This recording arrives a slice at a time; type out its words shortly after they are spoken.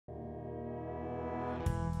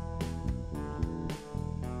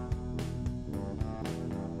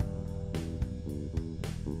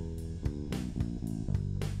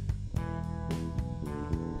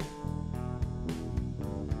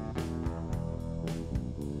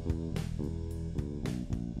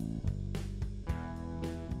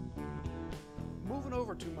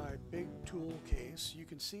to my big tool case, you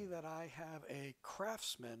can see that I have a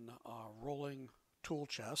Craftsman rolling tool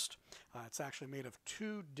chest. It's actually made of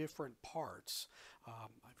two different parts.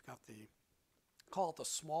 I've got the, call it the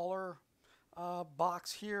smaller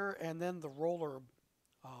box here, and then the roller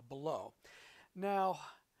below. Now,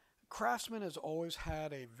 Craftsman has always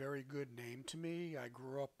had a very good name to me. I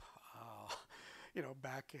grew up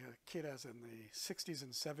back a kid as in the 60s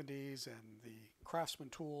and 70s, and the Craftsman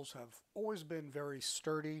tools have always been very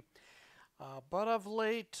sturdy. But of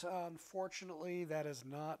late, unfortunately, that is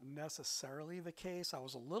not necessarily the case. I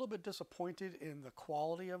was a little bit disappointed in the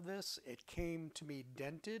quality of this. It came to me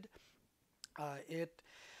dented. It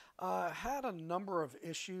had a number of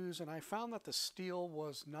issues, and I found that the steel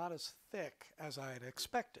was not as thick as I had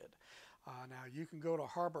expected. Now you can go to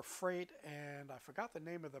Harbor Freight, and I forgot the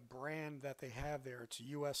name of the brand that they have there. It's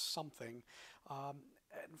US something.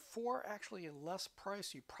 And for actually a less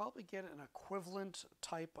price, you probably get an equivalent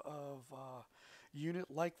type of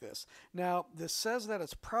unit like this. Now this says that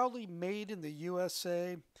it's proudly made in the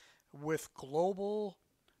USA with global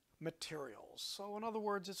materials. So in other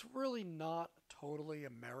words, it's really not totally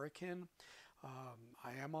American.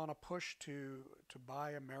 I am on a push to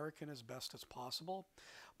buy American as best as possible.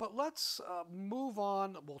 But let's move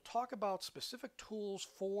on. We'll talk about specific tools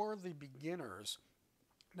for the beginners.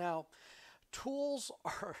 Now, tools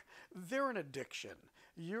they're an addiction.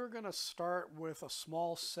 You're going to start with a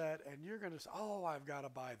small set and you're going to say, oh, I've got to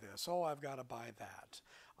buy this. Oh, I've got to buy that.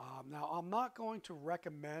 Now, I'm not going to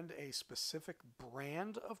recommend a specific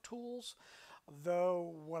brand of tools,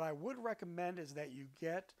 though what I would recommend is that you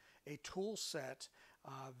get a tool set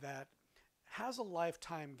that has a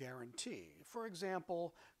lifetime guarantee. For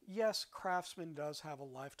example, yes, Craftsman does have a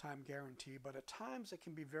lifetime guarantee, but at times it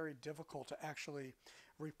can be very difficult to actually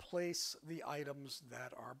replace the items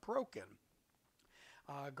that are broken.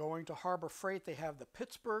 Going to Harbor Freight, they have the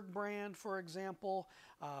Pittsburgh brand, for example.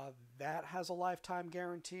 That has a lifetime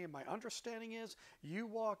guarantee, and my understanding is you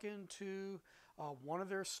walk into one of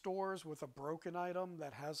their stores with a broken item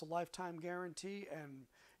that has a lifetime guarantee, and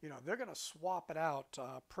they're going to swap it out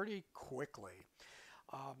pretty quickly.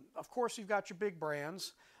 Of course, you've got your big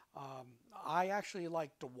brands. I actually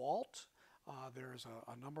like DEWALT. There's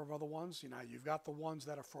a number of other ones. You've got the ones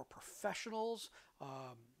that are for professionals.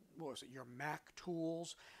 What was it, your Mac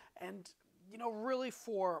tools, and really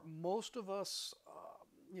for most of us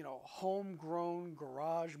homegrown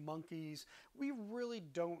garage monkeys, we really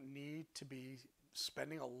don't need to be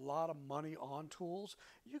spending a lot of money on tools.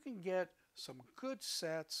 You can get some good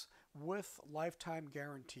sets with lifetime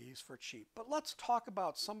guarantees for cheap. But let's talk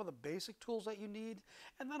about some of the basic tools that you need,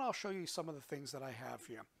 and then I'll show you some of the things that I have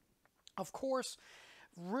here. Of course,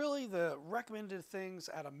 really the recommended things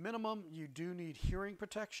at a minimum, you do need hearing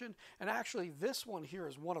protection. And actually this one here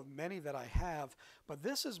is one of many that I have, but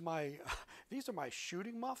this is these are my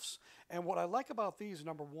shooting muffs. And what I like about these,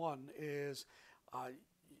 number one, is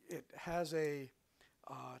it has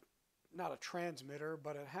not a transmitter,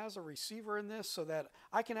 but it has a receiver in this so that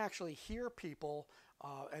I can actually hear people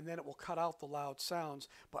and then it will cut out the loud sounds.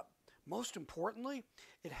 But most importantly,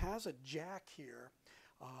 it has a jack here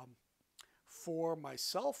for my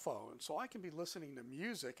cell phone, so I can be listening to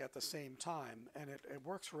music at the same time, and it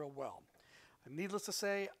works real well. And needless to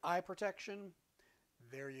say, eye protection,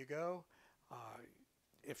 there you go.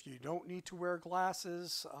 If you don't need to wear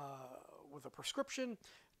glasses with a prescription,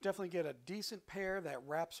 definitely get a decent pair that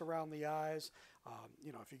wraps around the eyes.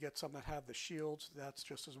 If you get some that have the shields, that's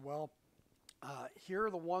just as well. Here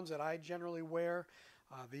are the ones that I generally wear.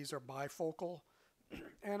 These are bifocal,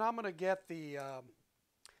 and I'm going to get the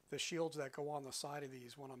shields that go on the side of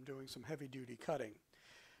these when I'm doing some heavy-duty cutting.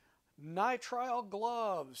 Nitrile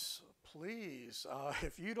gloves, please.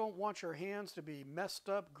 If you don't want your hands to be messed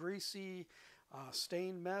up, greasy,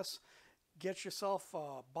 stained mess, get yourself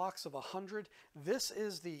a box of 100. This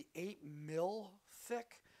is the 8 mil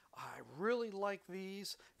thick. I really like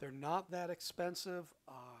these. They're not that expensive.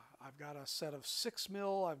 I've got a set of 6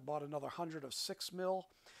 mil. I've bought another 100 of 6 mil,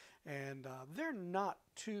 and they're not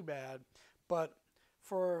too bad, but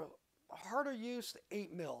for harder use,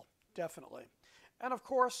 8 mil, definitely. And of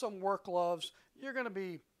course, some work gloves. You're going to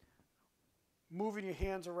be moving your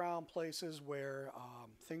hands around places where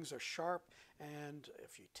things are sharp. And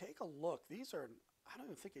if you take a look, these are, I don't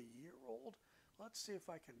even think, a year old. Let's see if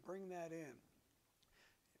I can bring that in.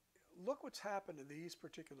 Look what's happened to these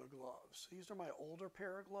particular gloves. These are my older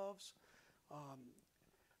pair of gloves.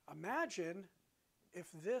 Imagine if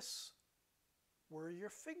this were your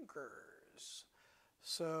fingers.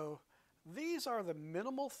 So these are the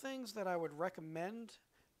minimal things that I would recommend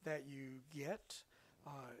that you get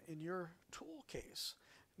in your tool case.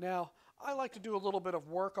 Now, I like to do a little bit of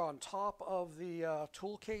work on top of the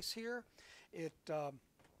tool case here. It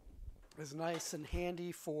is nice and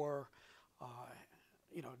handy for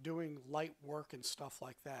doing light work and stuff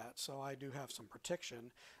like that. So I do have some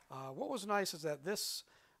protection. What was nice is that this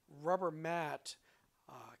rubber mat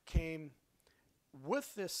came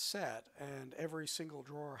with this set, and every single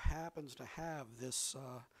drawer happens to have this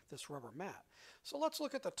this rubber mat. So let's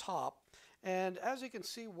look at the top, and as you can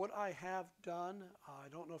see, what I have done, I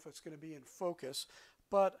don't know if it's going to be in focus,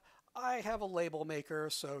 but I have a label maker.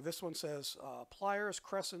 So this one says pliers,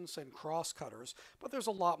 crescents, and cross cutters, but there's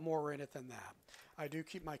a lot more in it than that. I do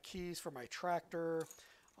keep my keys for my tractor,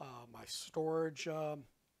 my storage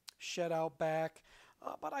shed out back,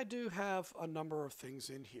 but I do have a number of things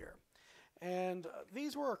in here. And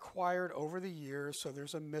these were acquired over the years, so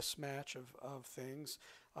there's a mismatch of things.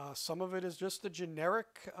 Some of it is just the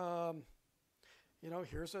generic,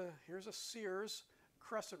 here's a Sears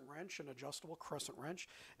crescent wrench, an adjustable crescent wrench,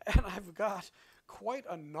 and I've got quite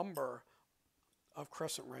a number of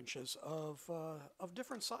crescent wrenches of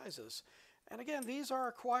different sizes. And again, these are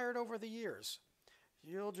acquired over the years.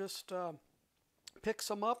 You'll just pick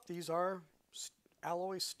some up. These are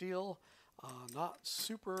alloy steel, not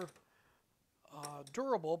super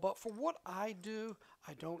durable, but for what I do,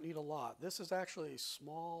 I don't need a lot. This is actually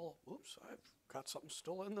small. Oops, I've got something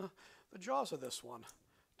still in the jaws of this one.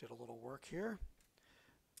 Did a little work here.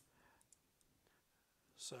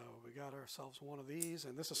 So we got ourselves one of these,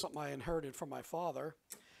 and this is something I inherited from my father.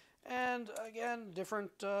 And again,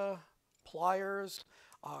 different pliers.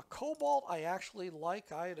 Cobalt I actually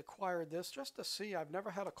like. I had acquired this just to see. I've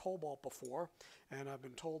never had a Cobalt before, and I've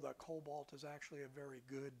been told that Cobalt is actually a very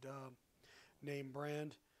good name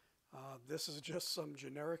brand. This is just some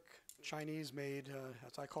generic Chinese made,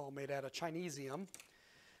 as I call, made out of Chinesium.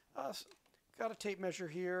 Got a tape measure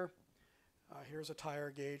here. Here's a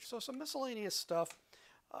tire gauge. So some miscellaneous stuff.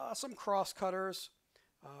 Some cross cutters.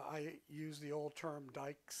 I use the old term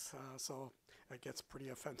dikes, so it gets pretty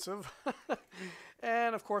offensive.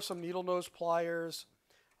 And of course some needle nose pliers,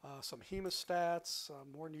 some hemostats,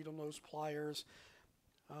 more needle nose pliers.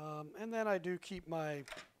 And then I do keep my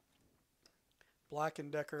Black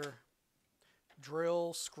 & Decker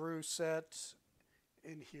drill screw set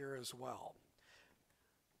in here as well.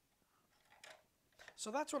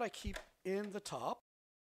 So that's what I keep in the top.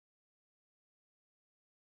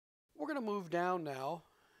 We're going to move down now,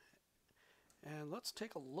 and let's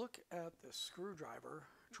take a look at the screwdriver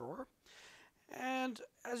drawer. And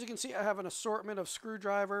as you can see, I have an assortment of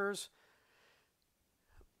screwdrivers.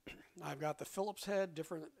 I've got the Phillips head,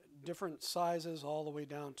 different sizes, all the way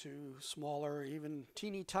down to smaller, even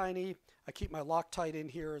teeny tiny. I keep my Loctite in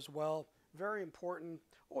here as well. Very important.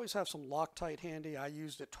 Always have some Loctite handy. I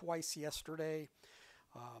used it twice yesterday,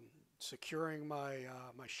 securing my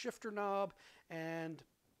my shifter knob, and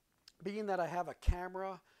being that I have a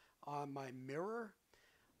camera on my mirror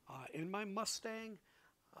in my Mustang,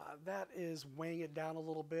 that is weighing it down a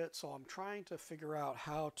little bit. So I'm trying to figure out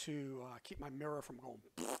how to keep my mirror from going.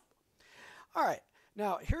 All right.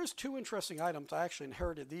 Now, here's two interesting items. I actually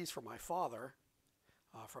inherited these from my father,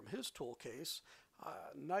 from his tool case.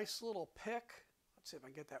 Nice little pick. Let's see if I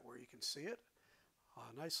can get that where you can see it.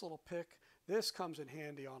 Nice little pick. This comes in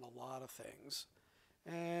handy on a lot of things.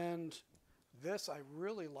 And this I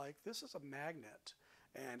really like. This is a magnet,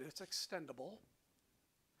 and it's extendable.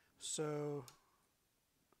 So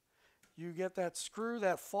you get that screw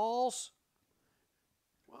that falls.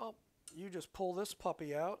 Well, you just pull this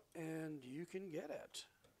puppy out and you can get it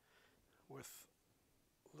with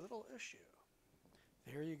little issue.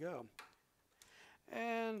 There you go.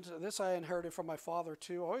 And this I inherited from my father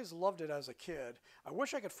too. I always loved it as a kid. I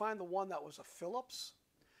wish I could find the one that was a Phillips,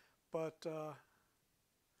 but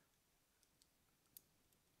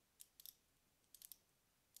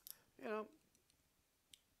you know,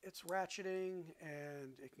 it's ratcheting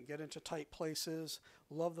and it can get into tight places.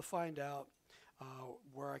 Love to find out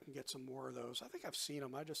where I can get some more of those. I think I've seen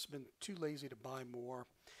them. I've just been too lazy to buy more.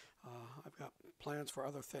 I've got plans for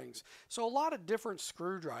other things. So a lot of different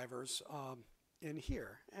screwdrivers in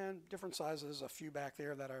here, and different sizes, a few back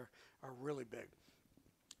there that are really big.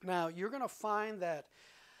 Now you're going to find that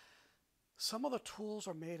some of the tools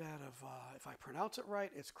are made out of, if I pronounce it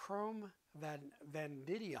right, it's chrome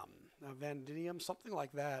vanadium, something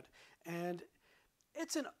like that. And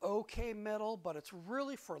it's an okay metal, but it's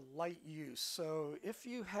really for light use. So if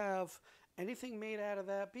you have anything made out of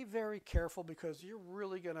that, be very careful, because you're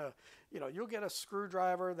really gonna, you'll get a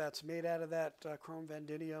screwdriver that's made out of that chrome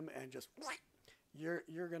vanadium, and just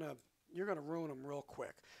you're gonna ruin them real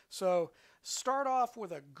quick. So start off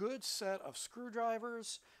with a good set of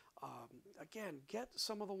screwdrivers. Again, get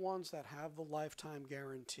some of the ones that have the lifetime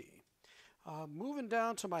guarantee. Moving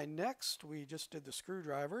down to my next, we just did the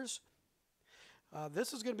screwdrivers.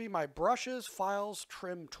 This is going to be my brushes, files,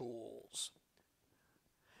 trim tools.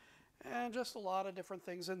 And just a lot of different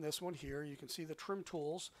things in this one here. You can see the trim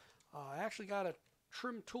tools. I actually got a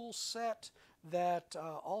trim tool set that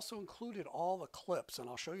also included all the clips, and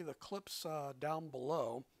I'll show you the clips down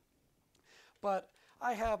below. But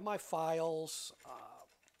I have my files,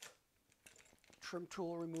 trim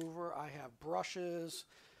tool remover, I have brushes.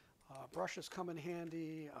 Brushes come in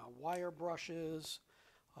handy, wire brushes,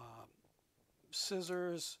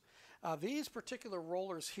 scissors. These particular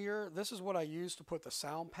rollers here, this is what I use to put the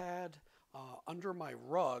sound pad under my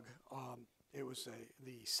rug. It was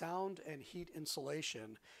the sound and heat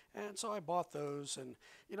insulation, and so I bought those, and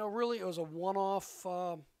you know, really it was a one-off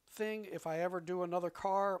thing. If I ever do another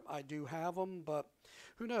car, I do have them, but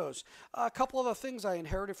who knows. A couple of the things I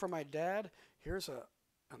inherited from my dad. Here's an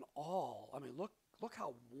awl. I mean, look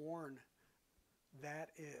how worn that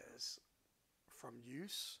is from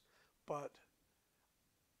use, but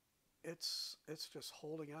it's just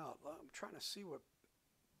holding out. I'm trying to see what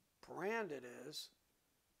brand it is.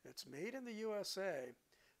 It's made in the USA.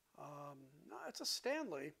 No, it's a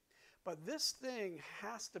Stanley, but this thing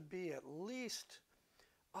has to be at least,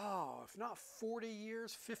 if not 40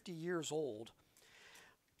 years, 50 years old.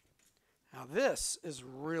 Now this is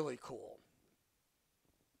really cool.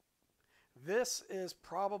 This is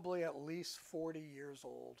probably at least 40 years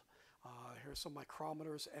old. Here's some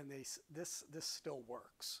micrometers, and this still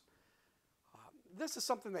works. This is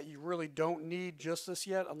something that you really don't need just this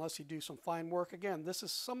yet unless you do some fine work. Again, this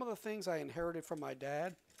is some of the things I inherited from my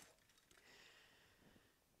dad.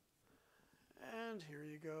 And here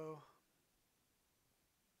you go.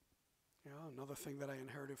 You know, another thing that I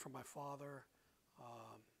inherited from my father.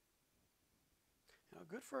 You know,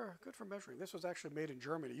 good for measuring. This was actually made in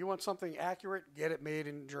Germany. You want something accurate? Get it made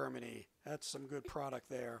in Germany. That's some good product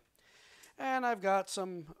there. And I've got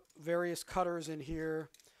some various cutters in here,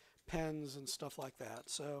 pens and stuff like that.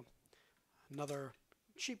 So another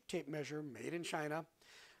cheap tape measure made in China.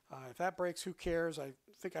 If that breaks, who cares? I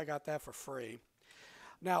think I got that for free.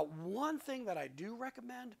 Now, one thing that I do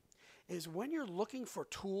recommend is when you're looking for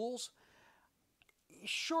tools,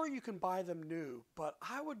 sure, you can buy them new, but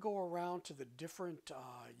I would go around to the different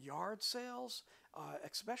yard sales,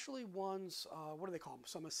 especially ones, what do they call them?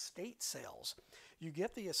 Some estate sales. You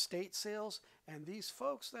get the estate sales, and these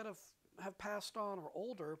folks that have passed on are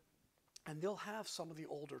older, and they'll have some of the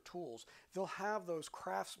older tools. They'll have those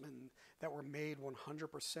Craftsman that were made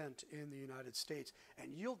 100% in the United States,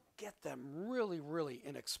 and you'll get them really, really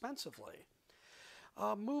inexpensively.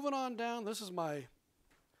 Moving on down, this is my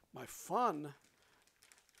fun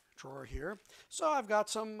drawer here. So I've got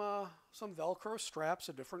some Velcro straps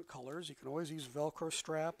of different colors. You can always use Velcro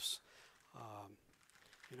straps.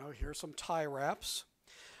 You know, here's some tie wraps,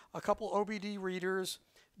 a couple OBD readers,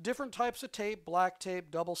 different types of tape, black tape,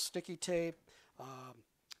 double sticky tape.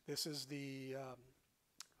 This is the,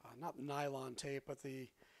 not nylon tape, but the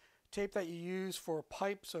tape that you use for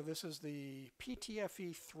pipe. So this is the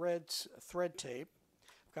PTFE thread tape.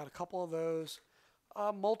 I've got a couple of those.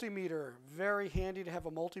 Multimeter, very handy to have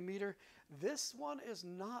a multimeter. This one is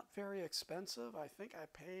not very expensive. I think I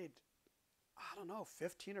paid, I don't know,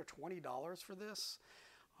 $15 or $20 for this.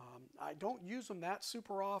 I don't use them that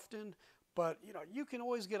super often, but you know, you can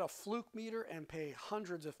always get a fluke meter and pay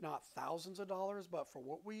hundreds if not thousands of dollars, but for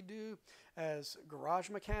what we do as garage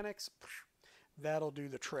mechanics, that'll do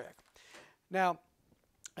the trick. Now,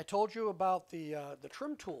 I told you about the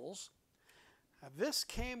trim tools. This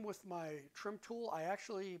came with my trim tool. I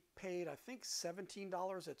actually paid, I think,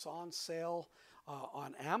 $17. It's on sale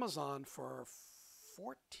on Amazon for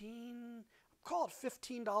call it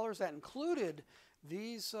 $15. That included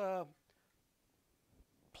these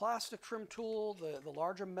plastic trim tool, the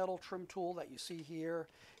larger metal trim tool that you see here.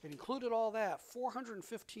 It included all that,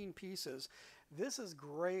 415 pieces. This is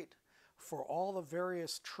great for all the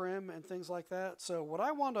various trim and things like that. So what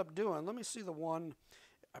I wound up doing, let me see the one,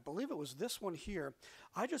 I believe it was this one here.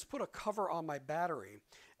 I just put a cover on my battery,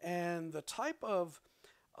 and the type of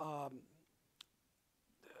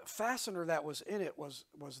fastener that was in it was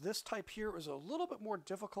this type here. It was a little bit more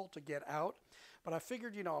difficult to get out, but I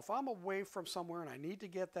figured, you know, if I'm away from somewhere and I need to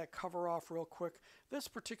get that cover off real quick, this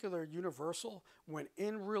particular universal went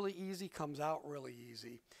in really easy, comes out really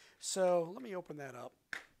easy. So let me open that up.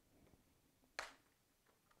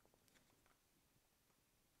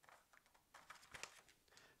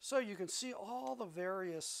 So you can see all the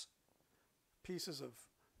various pieces of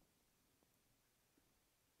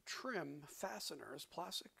trim fasteners,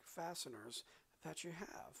 plastic fasteners that you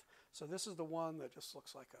have. So this is the one that just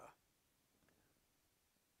looks like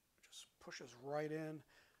just pushes right in.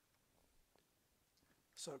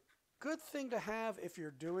 So good thing to have if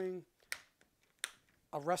you're doing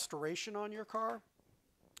a restoration on your car.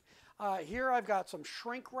 Here I've got some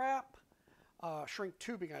shrink wrap, shrink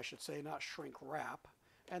tubing I should say, not shrink wrap.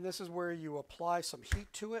 And this is where you apply some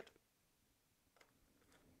heat to it.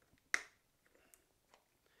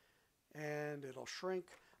 And it'll shrink.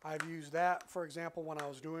 I've used that, for example, when I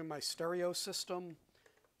was doing my stereo system,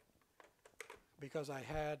 because I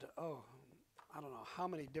had, I don't know how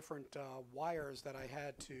many different wires that I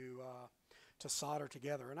had to solder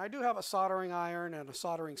together. And I do have a soldering iron and a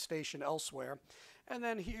soldering station elsewhere. And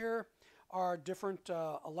then here are different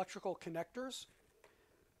electrical connectors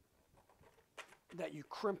that you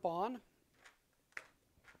crimp on.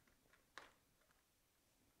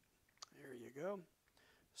 There you go.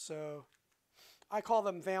 So I call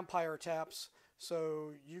them vampire taps.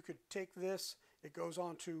 So you could take this, it goes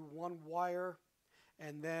onto one wire,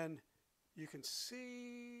 and then you can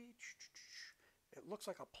see it looks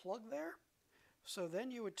like a plug there. So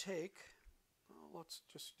then you would take, let's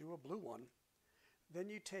just do a blue one. Then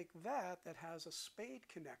you take that has a spade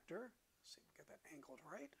connector. Let's see if we get that angled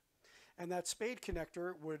right. And that spade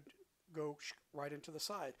connector would go right into the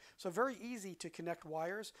side. So very easy to connect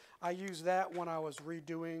wires. I used that when I was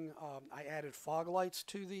redoing, I added fog lights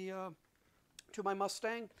to my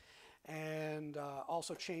Mustang, and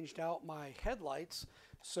also changed out my headlights.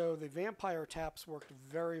 So the vampire taps worked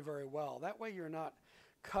very, very well. That way you're not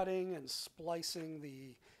cutting and splicing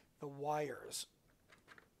the wires.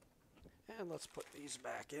 And let's put these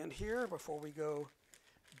back in here before we go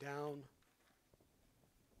down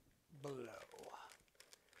below.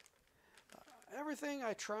 Everything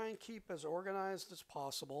I try and keep as organized as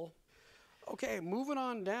possible. Okay, moving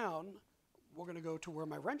on down, we're going to go to where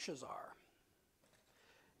my wrenches are.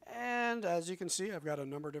 And as you can see, I've got a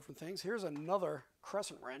number of different things. Here's another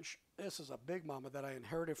crescent wrench. This is a big mama that I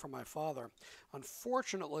inherited from my father.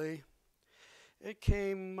 Unfortunately, it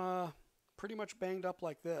came pretty much banged up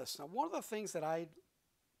like this. Now, one of the things that I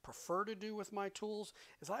prefer to do with my tools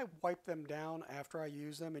is I wipe them down after I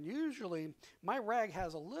use them, and usually my rag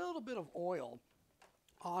has a little bit of oil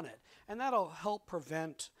on it, and that'll help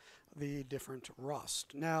prevent the different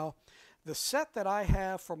rust. Now, the set that I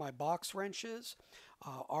have for my box wrenches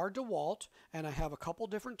are DEWALT, and I have a couple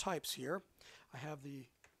different types here. I have the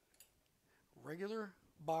regular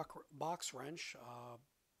box wrench,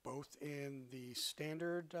 both in the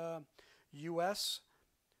standard US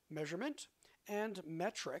measurement and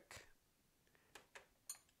metric.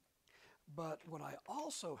 But what I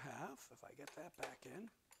also have, if I get that back in,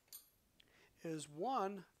 is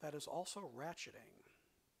one that is also ratcheting.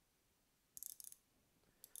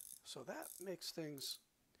 So that makes things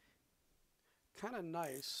kind of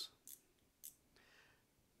nice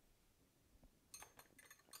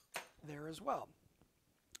there as well.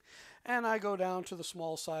 And I go down to the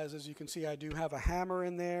small sizes. You can see I do have a hammer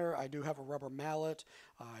in there. I do have a rubber mallet.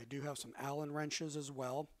 I do have some Allen wrenches as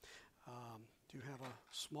well. Do have a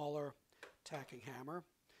smaller tacking hammer.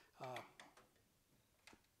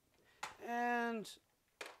 And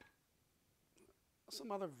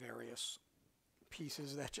some other various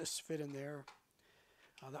pieces that just fit in there.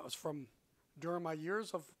 That was from during my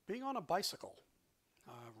years of being on a bicycle,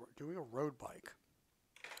 doing a road bike.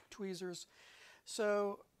 Tweezers.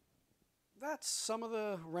 So that's some of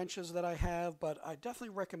the wrenches that I have, but I definitely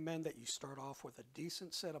recommend that you start off with a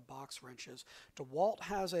decent set of box wrenches. DEWALT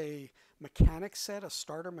has a mechanic set, a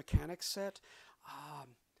starter mechanic set.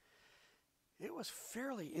 It was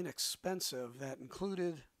fairly inexpensive. That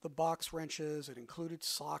included the box wrenches, it included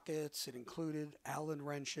sockets, it included Allen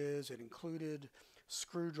wrenches, it included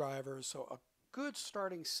screwdrivers. So a good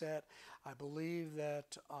starting set. I believe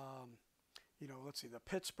that, let's see, the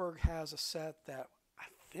Pittsburgh has a set that I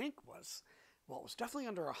think was, well, it was definitely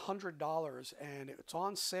under $100, and it's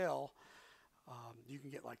on sale. You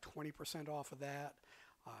can get like 20% off of that.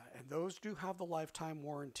 And those do have the lifetime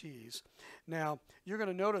warranties. Now, you're going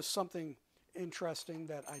to notice something interesting,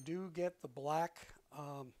 that I do get the black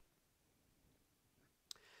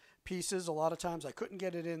pieces. A lot of times I couldn't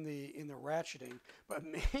get it in the ratcheting, but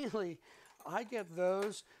mainly I get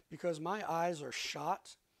those because my eyes are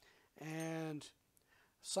shot, and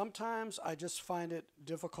sometimes I just find it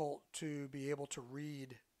difficult to be able to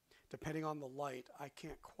read. Depending on the light, I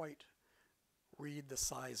can't quite read the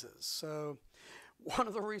sizes. So one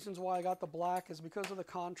of the reasons why I got the black is because of the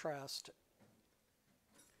contrast.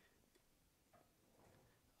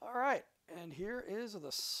 All right, and here is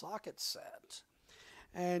the socket set.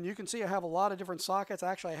 And you can see I have a lot of different sockets.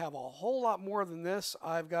 Actually, I have a whole lot more than this.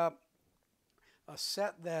 I've got a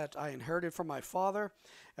set that I inherited from my father,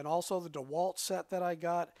 and also the DEWALT set that I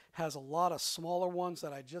got has a lot of smaller ones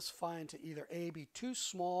that I just find to either A, be too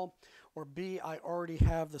small, or B, I already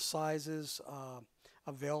have the sizes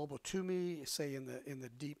available to me, say in the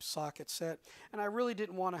deep socket set, and I really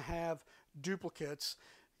didn't want to have duplicates.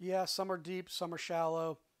 Yeah, some are deep, some are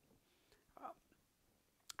shallow.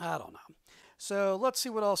 I don't know. So let's see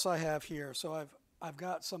what else I have here. So I've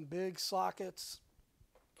got some big sockets.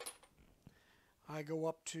 I go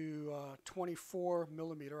up to 24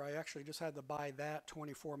 millimeter. I actually just had to buy that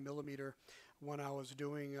 24 millimeter when I was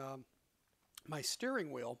doing my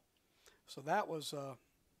steering wheel. So that was a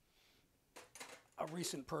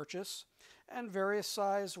recent purchase. And various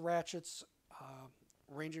size ratchets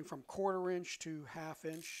ranging from 1/4 inch to 1/2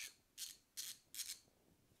 inch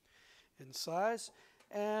in size.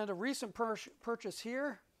 And a recent purchase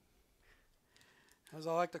here, as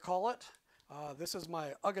I like to call it, this is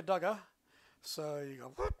my Ugga Dugga. So you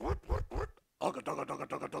go, Ugga Dugga Dugga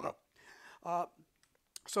Dugga Dugga.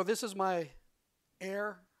 So this is my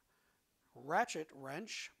air ratchet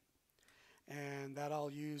wrench, and that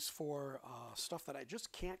I'll use for stuff that I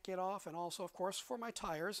just can't get off, and also, of course, for my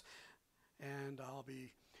tires. And I'll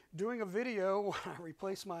be doing a video when I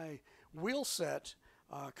replace my wheel set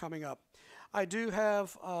coming up. I do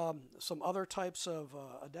have some other types of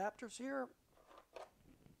adapters here.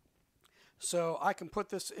 So I can put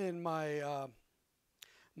this in my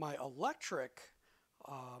my electric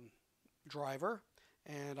driver,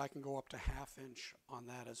 and I can go up to 1/2 inch on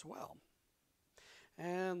that as well.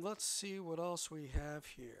 And let's see what else we have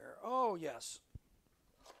here. Oh yes,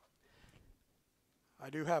 I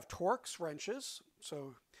do have Torx wrenches.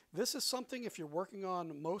 So this is something, if you're working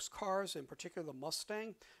on most cars, in particular the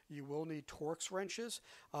Mustang, you will need Torx wrenches.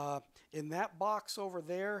 In that box over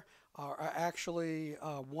there are actually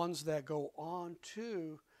ones that go on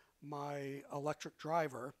to my electric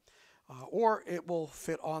driver, or it will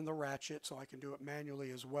fit on the ratchet, so I can do it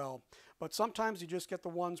manually as well. But sometimes you just get the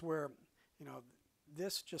ones where, you know,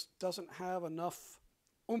 this just doesn't have enough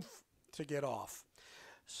oomph to get off.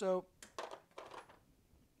 So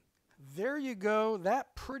there you go.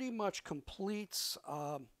 That pretty much completes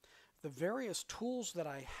the various tools that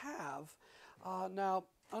I have. Now,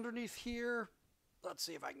 underneath here, let's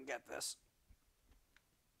see if I can get this.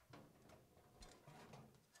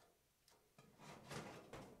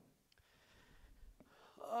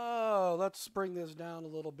 Oh, let's bring this down a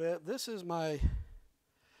little bit. This is my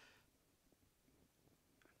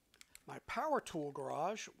power tool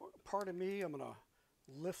garage. Pardon me, I'm going to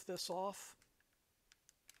lift this off.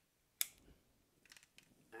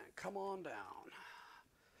 Come on down.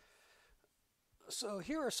 So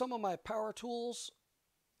here are some of my power tools.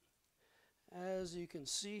 As you can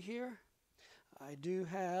see here, I do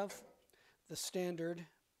have the standard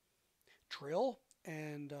drill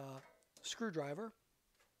and screwdriver,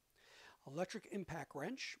 electric impact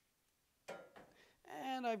wrench,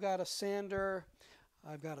 and I've got a sander.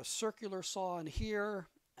 I've got a circular saw in here,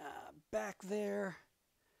 back there,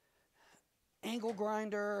 angle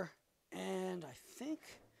grinder, and I think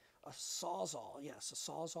a Sawzall. Yes, a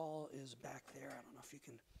Sawzall is back there. I don't know if you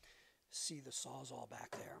can see the Sawzall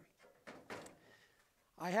back there.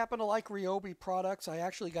 I happen to like Ryobi products. I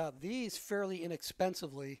actually got these fairly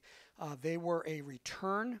inexpensively. They were a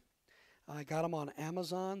return. I got them on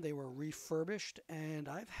Amazon. They were refurbished, and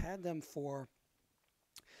I've had them for,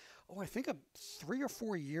 I think 3 or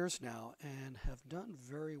 4 years now, and have done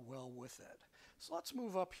very well with it. So let's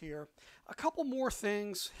move up here. A couple more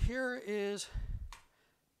things. Here is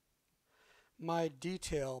my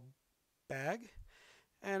detail bag,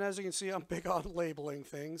 and as you can see, I'm big on labeling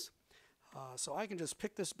things, so I can just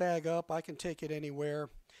pick this bag up. I can take it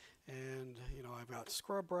anywhere, and you know, I've got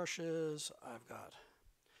scrub brushes, I've got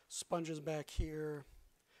sponges back here,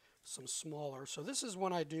 some smaller. So this is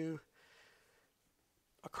when I do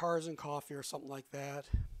a cars and coffee or something like that,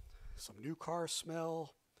 some new car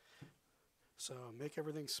smell, so make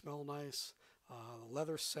everything smell nice,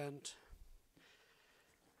 leather scent.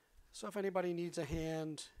 So if anybody needs a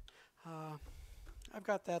hand, I've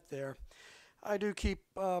got that there. I do keep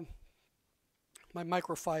my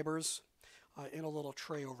microfibers in a little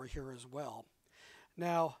tray over here as well.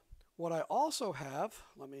 Now, what I also have,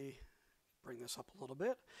 let me bring this up a little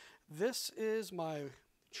bit. This is my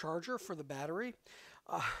charger for the battery.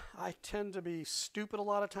 I tend to be stupid a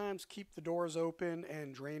lot of times, keep the doors open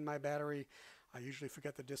and drain my battery. I usually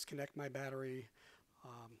forget to disconnect my battery.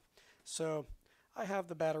 So I have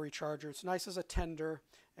the battery charger. It's nice as a tender,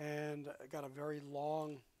 and I got a very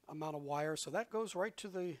long amount of wire, so that goes right to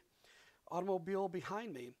the automobile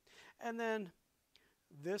behind me. And then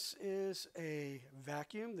This is a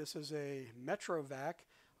vacuum. This is a Metro Vac,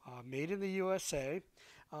 made in the USA.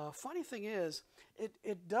 Funny thing is,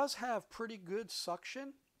 it does have pretty good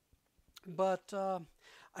suction, but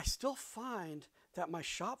I still find that my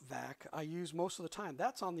shop vac I use most of the time.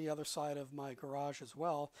 That's on the other side of my garage as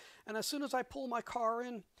well. And as soon as I pull my car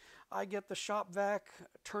in, I get the shop vac,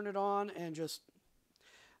 turn it on, and just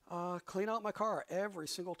clean out my car every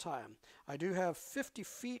single time. I do have 50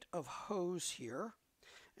 feet of hose here,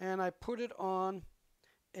 and I put it on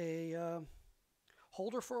a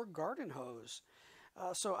holder for a garden hose.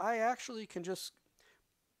 So I actually can just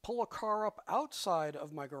pull a car up outside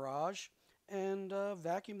of my garage and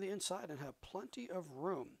vacuum the inside and have plenty of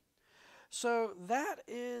room. So that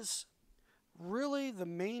is really the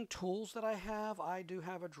main tools that I have. I do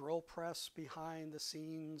have a drill press behind the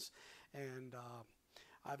scenes, and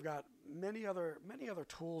I've got many other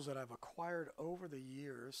tools that I've acquired over the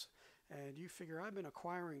years. And you figure I've been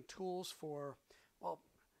acquiring tools for, well,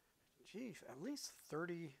 geez, at least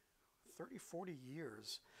 30, 40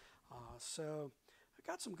 years. So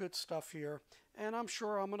I got some good stuff here, and I'm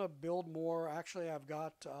sure I'm going to build more. Actually, I've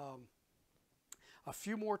got a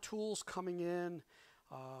few more tools coming in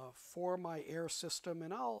for my air system,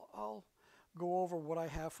 and I'll go over what I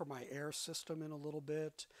have for my air system in a little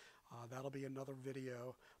bit. That'll be another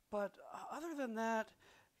video. But other than that,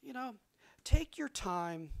 you know, take your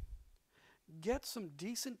time, get some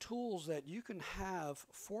decent tools that you can have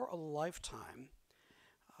for a lifetime,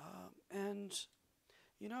 and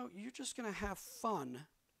you know, you're just going to have fun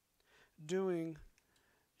doing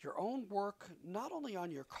your own work, not only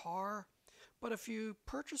on your car, but if you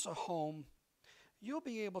purchase a home, you'll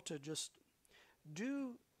be able to just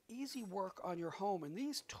do easy work on your home. And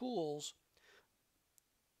these tools,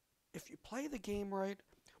 if you play the game right,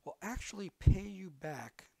 will actually pay you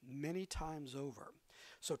back many times over.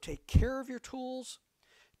 So take care of your tools,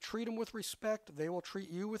 treat them with respect. They will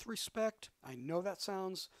treat you with respect. I know that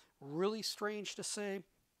sounds really strange to say,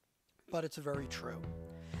 but it's very true.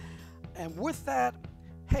 And with that,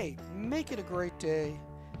 hey, make it a great day.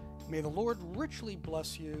 May the Lord richly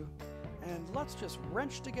bless you. And let's just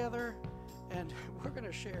wrench together, and we're going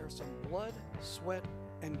to share some blood, sweat,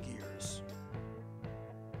 and gears.